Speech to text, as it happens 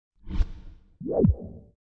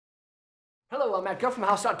Hello, I'm Matt Guff from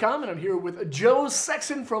House.com, and I'm here with Joe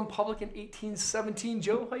Sexton from Public in 1817.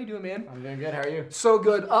 Joe, how you doing, man? I'm doing good. How are you? So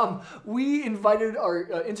good. We invited our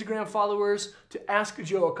Instagram followers to ask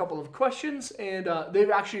Joe a couple of questions, and they've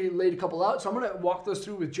actually laid a couple out. So I'm going to walk those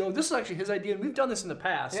through with Joe. This is actually his idea, and we've done this in the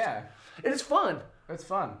past. Yeah. And it's fun. It's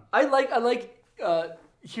fun. I like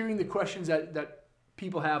hearing the questions that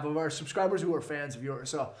people have of our subscribers who are fans of yours.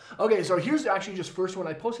 So, okay, so here's actually just first one.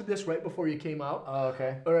 I posted this right before you came out. Oh,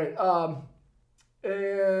 okay. All right.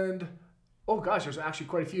 And, oh gosh, there's actually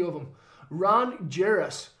quite a few of them. Ron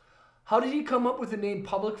Jarris, how did he come up with the name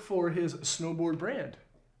Public for his snowboard brand?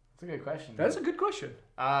 That's a good question. That's a good question.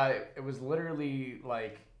 It was literally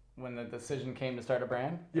like when the decision came to start a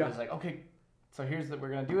brand. Yeah. It was like, okay, so we're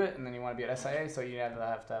going to do it, and then you want to be at SIA, so you have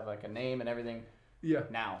to have like a name and everything. Yeah.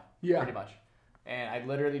 Now. Yeah. Pretty much. And I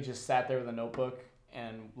literally just sat there with a notebook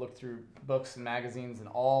and looked through books and magazines and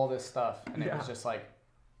all this stuff, and it was just like,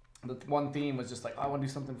 the one theme was just like, oh, I want to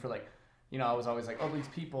do something for like, I was always like, oh, these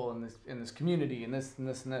people in this community and this and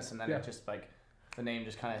this and this, and then it just like, the name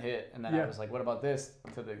just kind of hit, and then I was like, what about this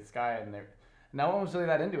to this guy, and no one was really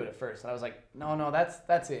that into it at first, and I was like, no,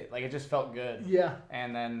 that's it, like it just felt good. Yeah.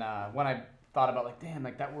 And then when I thought about like, damn,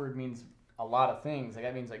 like that word means a lot of things, like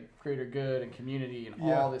that means like greater good and community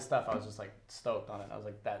and all this stuff, I was just like stoked on it. I was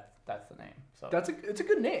like, that's the name. So It's a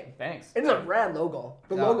good name. Thanks. And it's a rad logo.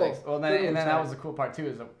 The logo. Thanks. Well, then that was the cool part too.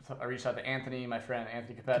 Is I reached out to Anthony, my friend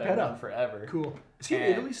Anthony Capetta. I've known forever. Cool. Is he in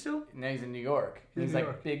Italy still? No, he's in New York. He's New like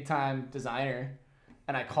York. big time designer.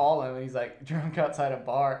 And I call him and he's like drunk outside a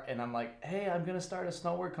bar, and I'm like, hey, I'm gonna start a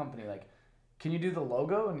snowboard company. Like, can you do the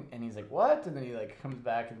logo? And he's like, what? And then he like comes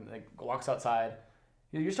back and like walks outside.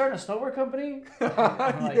 You're starting a snowboard company?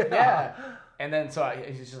 I'm like, yeah. And then so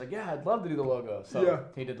he's just like, yeah, I'd love to do the logo. So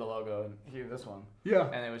he did the logo and he did this one. Yeah.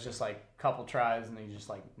 And it was just like a couple tries and he just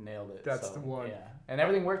like nailed it. That's the one. Yeah. And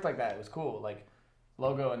everything worked like that. It was cool. Like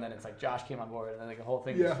logo, and then it's like Josh came on board, and then like the whole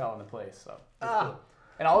thing just fell into place. So cool.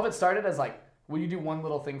 And all of it started as like, will you do one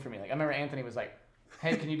little thing for me? Like I remember Anthony was like,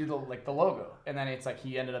 hey, can you do the logo? And then it's like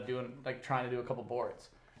he ended up doing like trying to do a couple boards.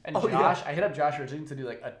 And I hit up Josh originally to do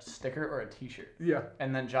like a sticker or a T-shirt. Yeah.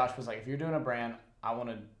 And then Josh was like, if you're doing a brand, I want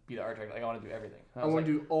to be the art director. Like I want to do everything. I want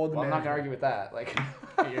to do all the. Well, I'm not gonna argue with that. Like,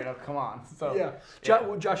 come on. So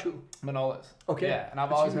Josh who? Manolas. Okay. Yeah, and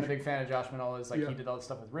I've always been a big fan of Josh Manolas. Like he did all the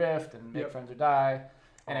stuff with Rift and Make Friends or Die,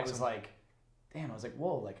 and it was like, damn. I was like,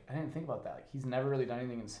 whoa. Like I didn't think about that. Like he's never really done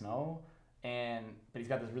anything in snow. But he's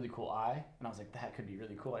got this really cool eye, and I was like, that could be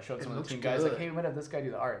really cool. I showed some of the team guys like, hey, we might have this guy do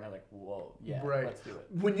the art, and they're like, whoa, yeah, let's do it.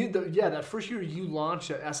 When that first year you launched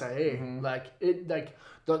at SIA,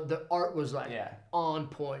 the art was like on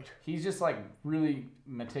point. He's just like really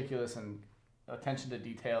meticulous and attention to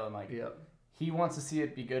detail, and like he wants to see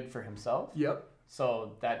it be good for himself. Yep.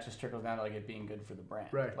 So that just trickles down to like it being good for the brand.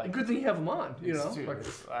 Right. Like good thing you have him on.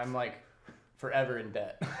 I'm like forever in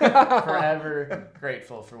debt. Forever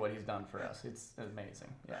grateful for what he's done for us. It's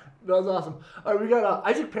amazing. Yeah. That was awesome. All right, we got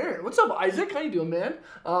Isaac Parent. What's up, Isaac? How you doing, man?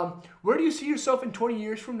 Where do you see yourself in 20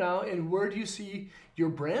 years from now, and where do you see your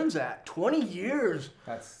brands at? 20 years.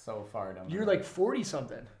 That's so far down. You're like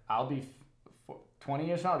 40-something. I'll be 20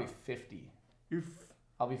 years from now, I'll be 50.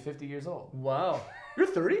 I'll be 50 years old. Wow. You're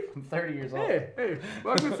 30? I'm 30 years old. Hey,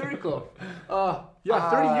 welcome to 30 Club.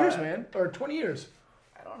 30 years, man. Or 20 years.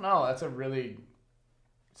 I don't know. That's a really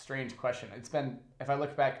strange question. It's been, if I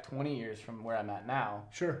look back 20 years from where I'm at now,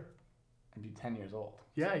 sure, I'd be 10 years old.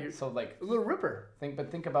 Yeah, you're so like a little ripper.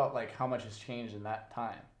 Think about like how much has changed in that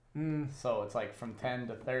time. So it's like from 10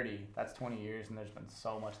 to 30, that's 20 years, and there's been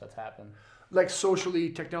so much that's happened. Like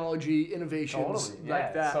socially, technology, innovations, totally.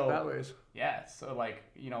 like that ways. Yeah. So like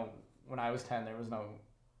when I was 10, there was no,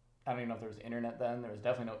 I don't even know if there was internet then. There was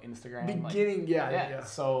definitely no Instagram. Beginning, yeah.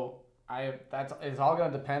 So it's all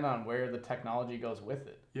gonna depend on where the technology goes with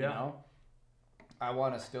it. Yeah. I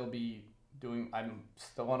want to still be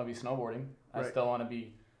still want to be snowboarding. I still want to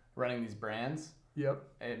be running these brands. Yep.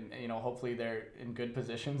 And hopefully they're in good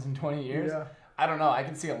positions in 20 years. Yeah. I don't know. I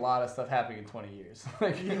can see a lot of stuff happening in 20 years.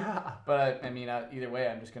 Yeah. But either way,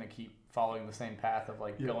 I'm just gonna keep following the same path of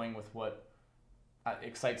going with what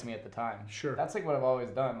excites me at the time. Sure. That's like what I've always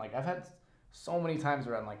done. Like I've had so many times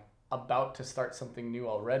where I'm like about to start something new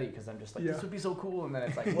already because I'm just like, this would be so cool, and then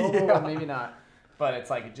it's like, whoa, maybe not. But it's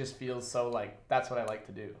like, it just feels so like, that's what I like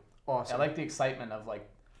to do. Awesome. I like the excitement of like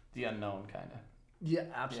the unknown kind of. Yeah,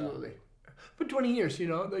 absolutely. Yeah. But 20 years, a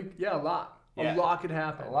lot. A lot could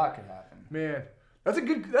happen. A lot could happen. Man, that's a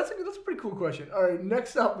pretty cool question. All right,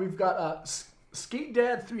 next up we've got Skate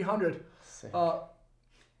Dad 300. Sick.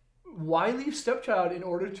 Why leave Stepchild in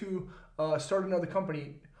order to start another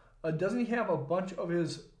company? Doesn't he have a bunch of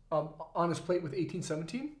his on his plate with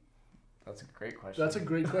 1817? That's a great question. That's a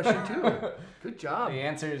great question too. Good job. The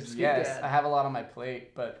answer is yes. Dad. I have a lot on my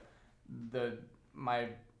plate, but my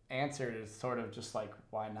answer is sort of just like,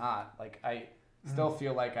 why not? Like, I still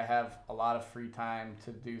feel like I have a lot of free time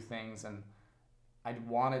to do things, and I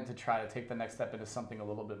wanted to try to take the next step into something a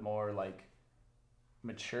little bit more like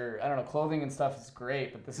mature. I don't know, clothing and stuff is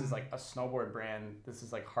great, but this is like a snowboard brand. This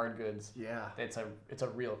is like hard goods. Yeah. It's a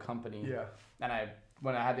real company. Yeah. And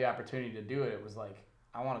when I had the opportunity to do it, it was like,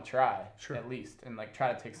 I want to try at least, and like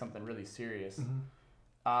try to take something really serious.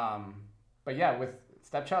 But yeah, with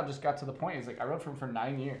Stepchild, just got to the point. It's like I rode for him for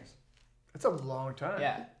 9 years. That's a long time.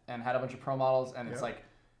 Yeah, and had a bunch of pro models, and it's like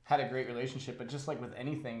had a great relationship. But just like with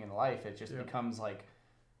anything in life, it just becomes like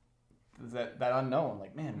that unknown.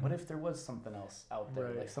 Like, man, what if there was something else out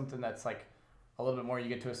there? Like something that's like a little bit more. You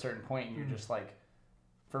get to a certain point, and you're just like,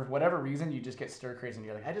 for whatever reason, you just get stir crazy, and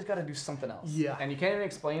you're like, I just got to do something else. Yeah. And you can't even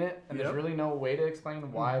explain it, and there's really no way to explain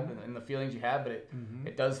why and the feelings you have, but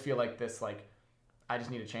it does feel like this, like, I just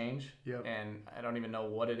need to change, and I don't even know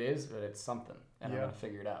what it is, but it's something, and I'm going to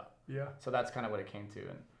figure it out. Yeah. So that's kind of what it came to,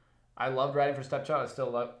 and I loved riding for Stepchild. I still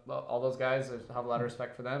love all those guys. I have a lot of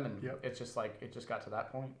respect for them, and it's just like, it just got to that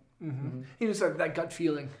point. You just have that gut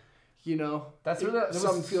feeling. You know, that's really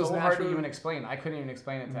something feels so hard to even explain. I couldn't even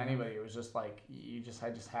explain it to anybody. It was just like I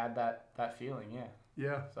just had that feeling.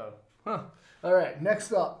 Yeah. So. All right.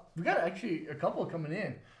 Next up, we got actually a couple coming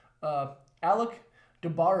in. Alec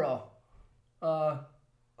DeBarro,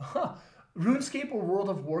 RuneScape or World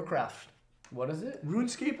of Warcraft? What is it?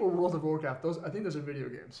 RuneScape or World of Warcraft? I think those are video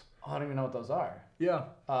games. Oh, I don't even know what those are. Yeah.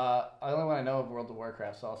 I only want to know of World of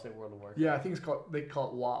Warcraft, so I'll say World of Warcraft. Yeah, I think they call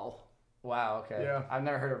it WoW. Wow, okay. Yeah. I've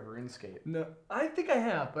never heard of RuneScape. No, I think I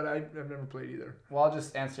have, but I've never played either. Well, I'll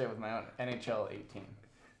just answer it with my own NHL 18.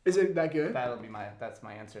 Is it that good? That's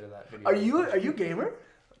my answer to that video. Are you a gamer?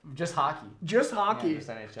 Just hockey. Just hockey. Yeah,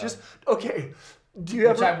 just NHL. Okay. Do you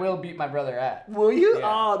Which I will beat my brother at. Will you? Yeah.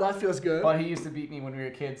 Oh, that feels good. But he used to beat me when we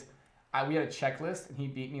were kids. We had a checklist, and he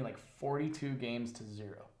beat me like 42 games to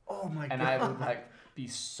 0. Oh my god. And I would like be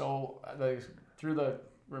so through the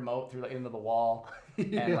remote into the wall,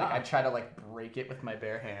 and like I try to like break it with my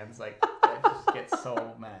bare hands. Like I just get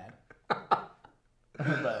so mad.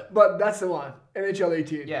 But that's the one. NHL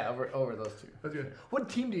 18. Yeah, over those two. That's good. What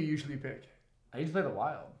team do you usually pick? I usually play the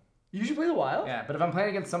Wild. You usually play the Wild? Yeah, but if I'm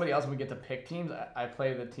playing against somebody else and we get to pick teams, I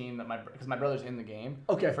play the team that because my brother's in the game.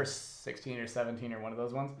 Okay. For 16 or 17 or one of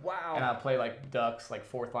those ones. Wow. And I'll play like Ducks, like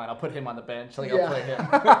fourth line. I'll put him on the bench. Like I'll play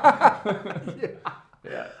him.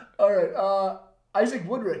 Yeah. All right. Isaac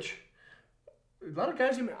Woodrich. A lot of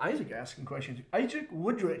guys named Isaac asking questions. Isaac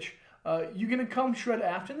Woodrich, you gonna come shred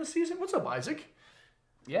after the season? What's up, Isaac?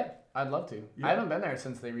 Yeah, I'd love to. Yeah. I haven't been there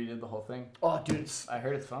since they redid the whole thing. Oh, dude, I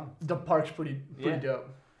heard it's fun. The park's pretty dope.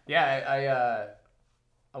 Yeah,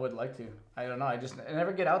 I would like to. I don't know. I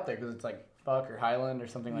never get out there because it's like Buck or Highland or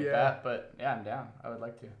something like that. But yeah, I'm down. I would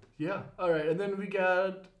like to. Yeah. All right, and then we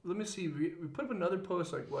got. Let me see. We put up another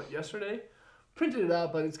post yesterday. Printed it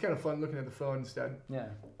out, but it's kind of fun looking at the phone instead. Yeah.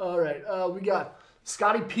 All right. We got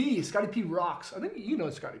Scotty P. Scotty P rocks. I think you know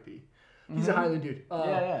Scotty P. He's a Highland dude.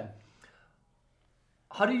 Yeah.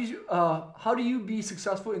 How do you be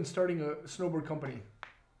successful in starting a snowboard company?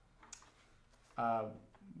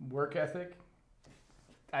 Work ethic.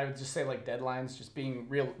 I would just say like deadlines, just being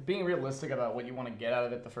realistic about what you want to get out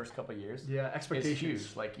of it the first couple of years. Yeah, expectations. It's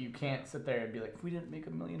huge. Like you can't sit there and be like, if we didn't make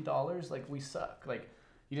 $1 million, like we suck. Like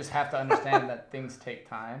you just have to understand that things take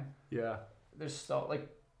time. Yeah. There's so like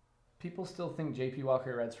people still think JP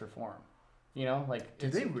Walker rides for form. You know, like do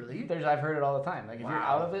they really? I've heard it all the time. Like if you're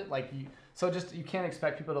out of it, like you can't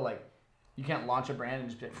expect people to like, you can't launch a brand and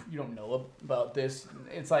just be like, you don't know about this.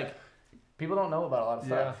 It's like people don't know about a lot of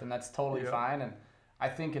stuff, and that's totally fine. And I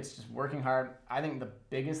think it's just working hard. I think the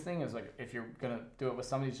biggest thing is like if you're gonna do it with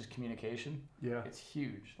somebody, it's just communication. Yeah, it's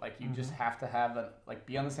huge. Like you just have to have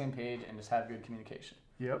be on the same page and just have good communication.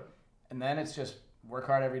 Yep. And then it's just work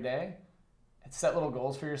hard every day. And set little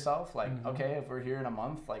goals for yourself. Like okay, if we're here in a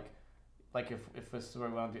month, like if this is what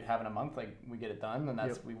we want to have in a month, like we get it done, then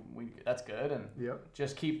that's we that's good. And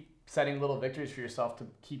just keep setting little victories for yourself to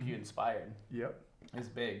keep you inspired. Yep. Is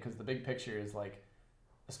big because the big picture is like,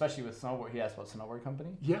 especially with snowboard. He asked about snowboard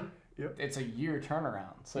company. Yeah. Yep. It's a year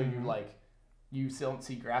turnaround, so you still don't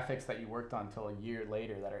see graphics that you worked on until a year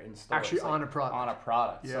later that are in store. Actually, on a product. On a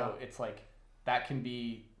product. Yeah. So it's like that can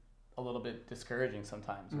be a little bit discouraging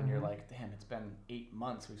sometimes when you're like, damn, it's been 8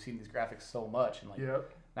 months. We've seen these graphics so much, and like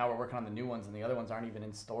now we're working on the new ones, and the other ones aren't even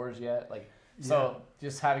in stores yet. Like so,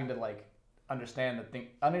 just having to like understanding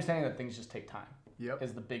that things just take time. Yep.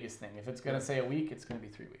 Is the biggest thing. If it's gonna say a week, it's gonna be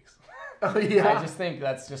 3 weeks. Oh yeah. I just think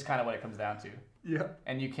that's just kind of what it comes down to. Yeah.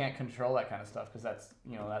 And you can't control that kind of stuff because that's,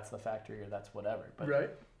 you know, that's the factory or that's whatever. But right.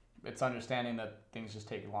 It's understanding that things just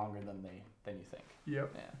take longer than you think.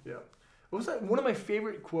 Yep. Yeah. What was that? One of my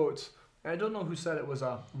favorite quotes. I don't know who said it. Was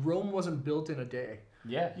Rome wasn't built in a day.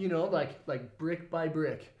 Yeah. You know, like brick by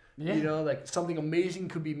brick. Yeah. You know, like something amazing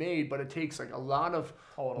could be made, but it takes like a lot of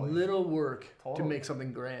little work to make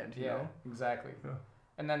something grand. You know? Exactly. Yeah.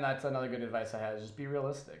 And then that's another good advice I had is just be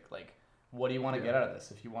realistic. Like, what do you want to get out of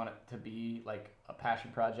this? If you want it to be like a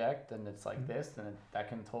passion project and it's like this, then that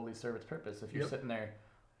can totally serve its purpose. If you're sitting there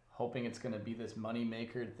hoping it's going to be this money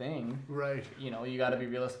maker thing, right? You know, you got to be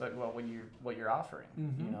realistic about what you're offering.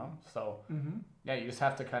 You know, so yeah, you just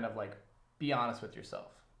have to kind of like be honest with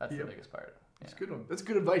yourself. That's the biggest part. That's a good one. That's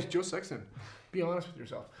good advice, Joe Sexton. Be honest with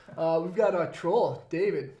yourself. We've got a troll,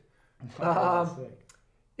 David.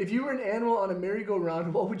 If you were an animal on a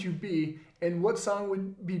merry-go-round, what would you be, and what song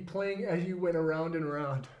would be playing as you went around and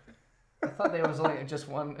around? I thought there was only just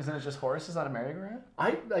one. Isn't it just horses on a merry-go-round?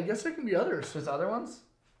 I guess there can be others. There's other ones?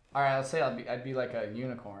 All right, I'll say I'd be like a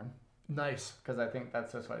unicorn. Nice. Because I think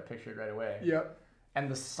that's just what I pictured right away. Yep.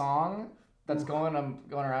 And the song that's I'm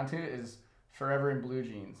going around to is "Forever in Blue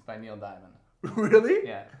Jeans" by Neil Diamond. Really?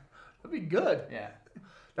 Yeah. That'd be good. Yeah.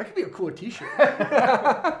 That could be a cool T-shirt.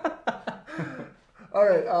 All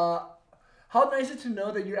right. How nice is it to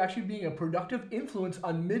know that you're actually being a productive influence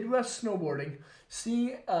on Midwest snowboarding,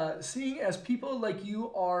 seeing as people like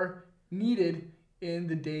you are needed in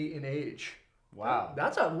the day and age. Wow.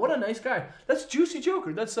 What a nice guy. That's Juicy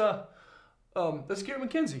Joker. That's Garrett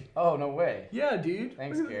McKenzie. Oh, no way. Yeah, dude.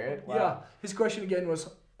 Thanks, Garrett. Wow. Yeah. His question again was,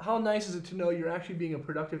 how nice is it to know you're actually being a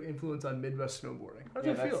productive influence on Midwest snowboarding? How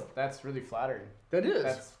does that feel? That's really flattering. That is.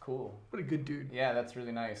 That's cool. What a good dude. Yeah, that's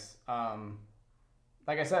really nice.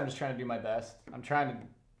 Like I said, I'm just trying to do my best. I'm trying to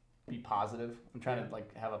be positive. I'm trying to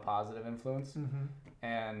like have a positive influence.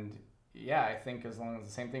 And yeah, I think as long as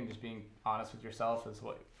the same thing, just being honest with yourself is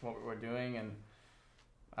what we're doing. And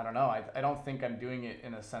I don't know. I don't think I'm doing it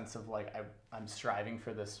in a sense of like I'm striving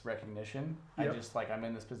for this recognition. Yep. I just like I'm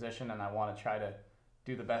in this position and I want to try to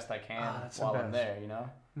do the best I can while I'm there, you know?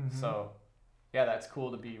 So yeah, that's cool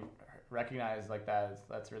to be recognized like that.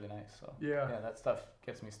 That's really nice. So yeah, that stuff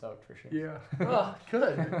gets me stoked for sure. Yeah. Oh,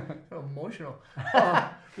 good. Emotional.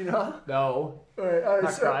 You know? No. All right.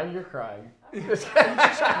 Not crying. You're crying.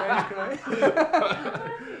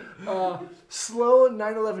 Slow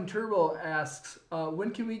 911 Turbo asks, when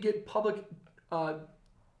can we get public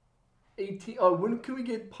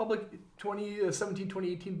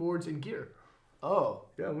 2017-2018 boards and gear? Oh.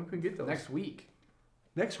 Yeah, when can we get those? Next week.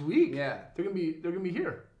 Next week? Yeah. They're gonna be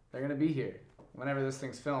here. They're gonna be here. Whenever this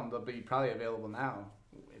thing's filmed, they'll be probably available now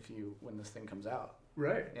when this thing comes out.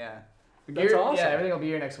 Right. Yeah. That's awesome. Yeah, everything will be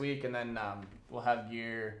here next week, and then we'll have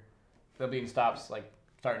gear. They'll be in stops like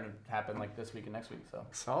starting to happen like this week and next week. So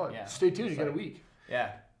solid. Yeah. Stay tuned. You got a week.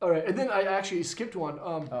 Yeah. All right, and then I actually skipped one.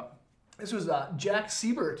 This was Jack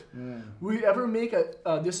Siebert. Will you ever make a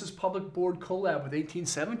This Is Public board collab with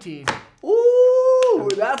 1817? Ooh,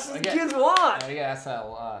 that's what the kids want. I get asked that a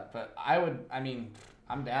lot, but I'm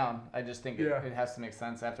down. I just think it has to make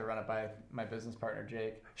sense. I have to run it by my business partner,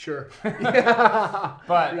 Jake. Sure.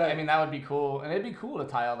 But, I mean, that would be cool. And it'd be cool to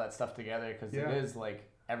tie all that stuff together because it is, like,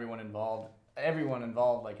 everyone involved,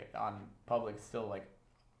 like, on public still, like,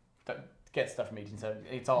 get stuff from 1870.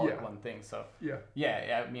 It's all, like, one thing. So, yeah,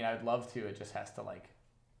 I mean, I would love to. It just has to, like,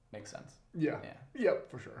 make sense. Yeah. Yep,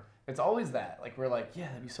 for sure. It's always that. Like, we're like, yeah,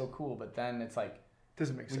 that'd be so cool. But then it's, like...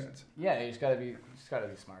 Doesn't make sense. Yeah, you just gotta be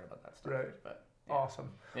smart about that stuff. Right. But... Yeah. Awesome.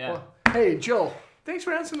 Yeah. Well, hey, Joe, thanks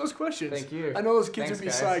for answering those questions. Thank you. I know those kids would be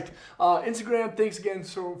psyched. Instagram, thanks again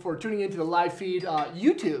for tuning into the live feed.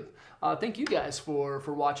 YouTube, thank you guys for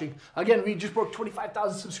watching. Again, we just broke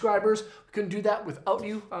 25,000 subscribers. We couldn't do that without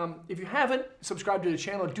you. If you haven't subscribed to the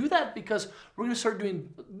channel, do that because we're going to start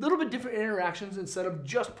doing a little bit different interactions instead of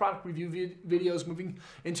just product review videos moving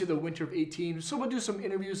into the winter of 18. So we'll do some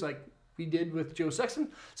interviews like we did with Joe Sexton.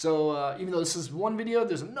 So even though this is one video,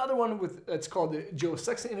 there's another one it's called the Joe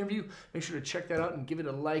Sexton interview. Make sure to check that out and give it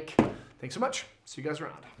a like. Thanks so much. See you guys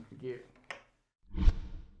around. Thank you.